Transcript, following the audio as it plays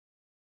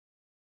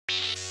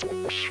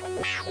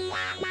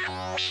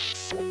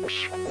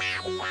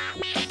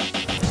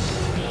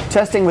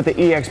Testing with the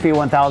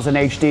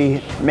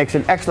EXP-1000HD makes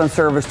an excellent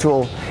service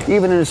tool,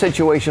 even in a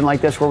situation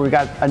like this where we've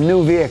got a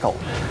new vehicle.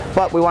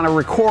 But we want to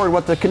record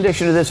what the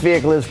condition of this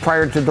vehicle is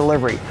prior to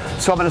delivery.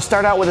 So I'm going to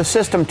start out with a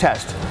system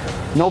test.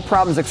 No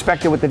problems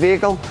expected with the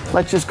vehicle.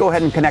 Let's just go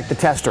ahead and connect the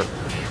tester.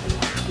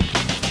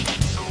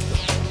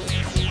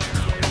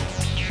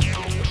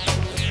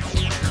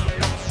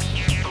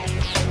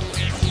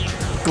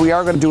 We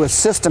are going to do a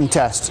system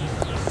test.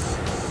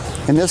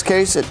 In this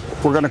case,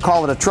 we're going to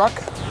call it a truck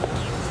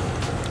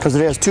because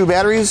it has 2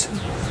 batteries.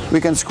 We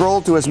can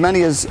scroll to as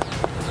many as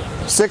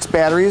 6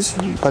 batteries,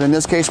 but in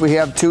this case we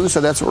have 2, so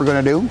that's what we're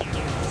going to do.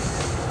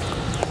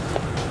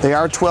 They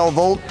are 12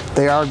 volt,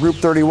 they are group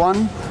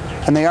 31,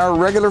 and they are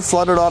regular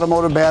flooded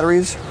automotive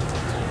batteries,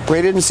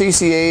 rated in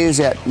CCAs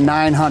at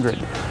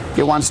 900.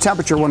 It wants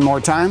temperature one more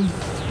time.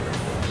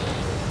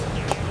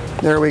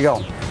 There we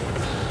go.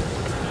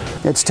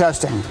 It's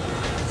testing.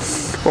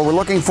 What we're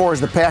looking for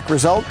is the pack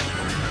result.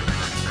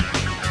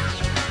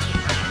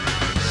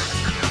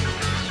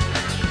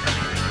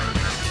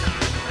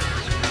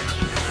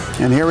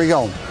 And here we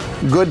go.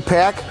 Good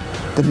pack,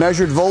 the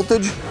measured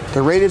voltage,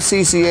 the rated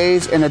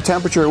CCAs, and the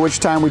temperature at which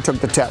time we took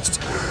the test.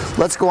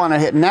 Let's go on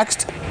and hit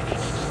next.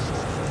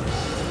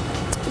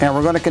 And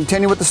we're going to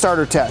continue with the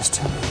starter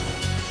test.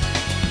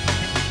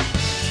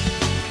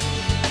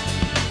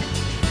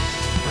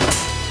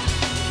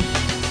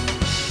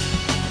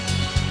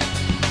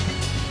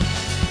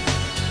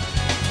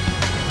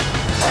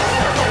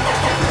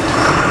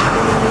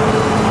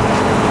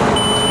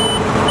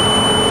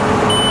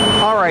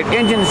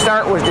 Engine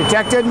start was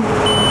detected.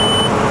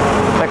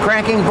 The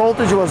cranking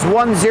voltage was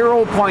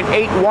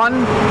 10.81,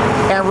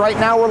 and right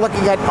now we're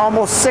looking at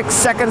almost 6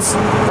 seconds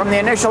from the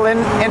initial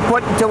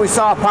input until we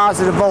saw a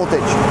positive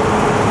voltage.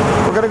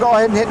 We're going to go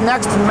ahead and hit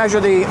next and measure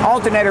the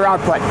alternator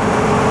output.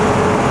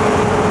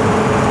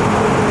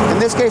 In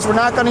this case, we're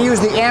not going to use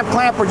the amp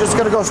clamp. We're just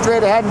going to go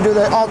straight ahead and do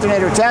the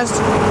alternator test.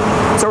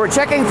 So we're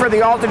checking for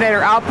the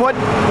alternator output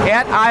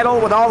at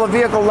idle with all the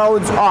vehicle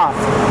loads off.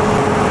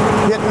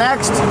 Hit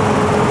next.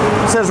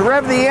 It says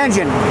rev the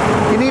engine.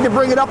 You need to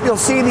bring it up. You'll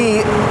see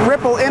the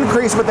ripple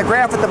increase with the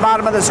graph at the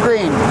bottom of the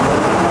screen.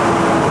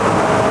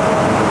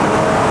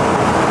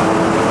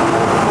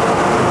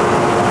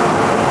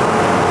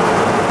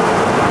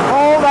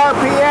 Hold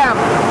RPM.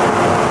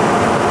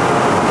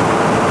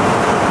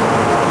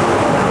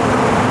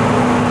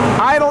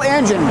 Idle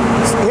engine.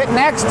 Hit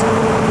next.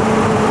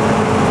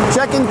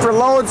 Checking for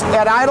loads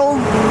at idle.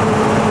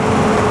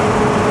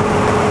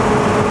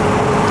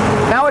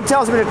 Now it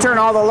tells me to turn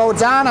all the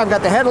loads on. I've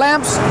got the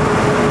headlamps.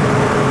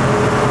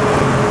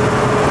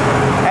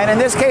 And in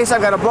this case,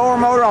 I've got a blower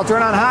motor. I'll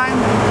turn on high.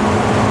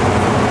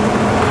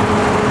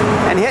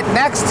 And hit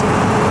next.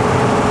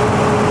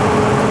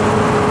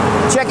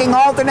 Checking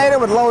alternator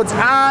with loads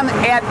on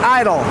at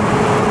idle.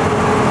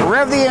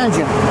 Rev the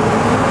engine.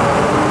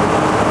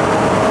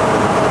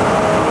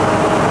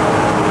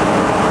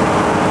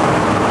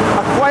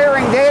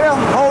 Acquiring data.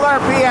 Hold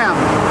RPM.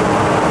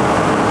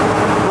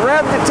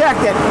 Rev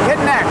detected. Hit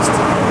next.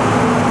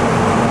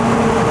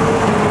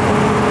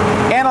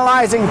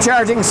 Analyzing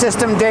charging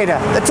system data.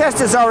 The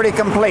test is already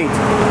complete.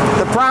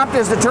 The prompt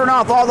is to turn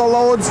off all the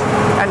loads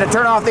and to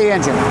turn off the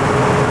engine.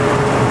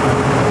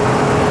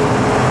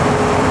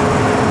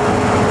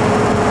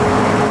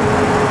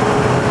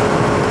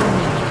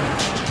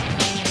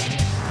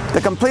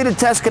 The completed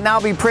test can now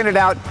be printed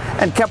out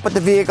and kept with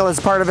the vehicle as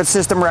part of its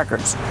system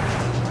records.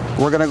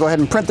 We're going to go ahead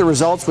and print the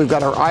results. We've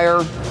got our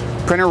IR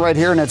printer right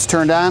here and it's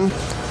turned on.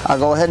 I'll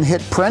go ahead and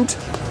hit print,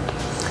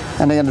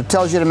 and then it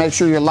tells you to make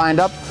sure you're lined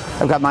up.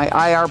 I've got my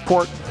IR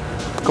port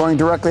going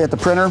directly at the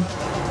printer,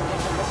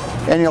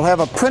 and you'll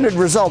have a printed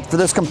result for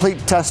this complete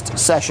test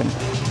session.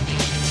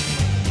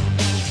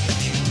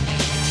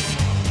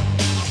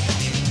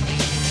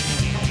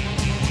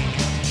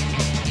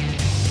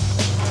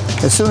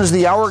 As soon as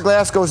the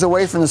hourglass goes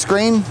away from the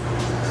screen,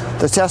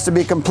 the test will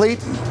be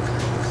complete.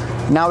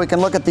 Now we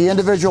can look at the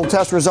individual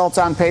test results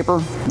on paper.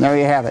 There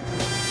you have it.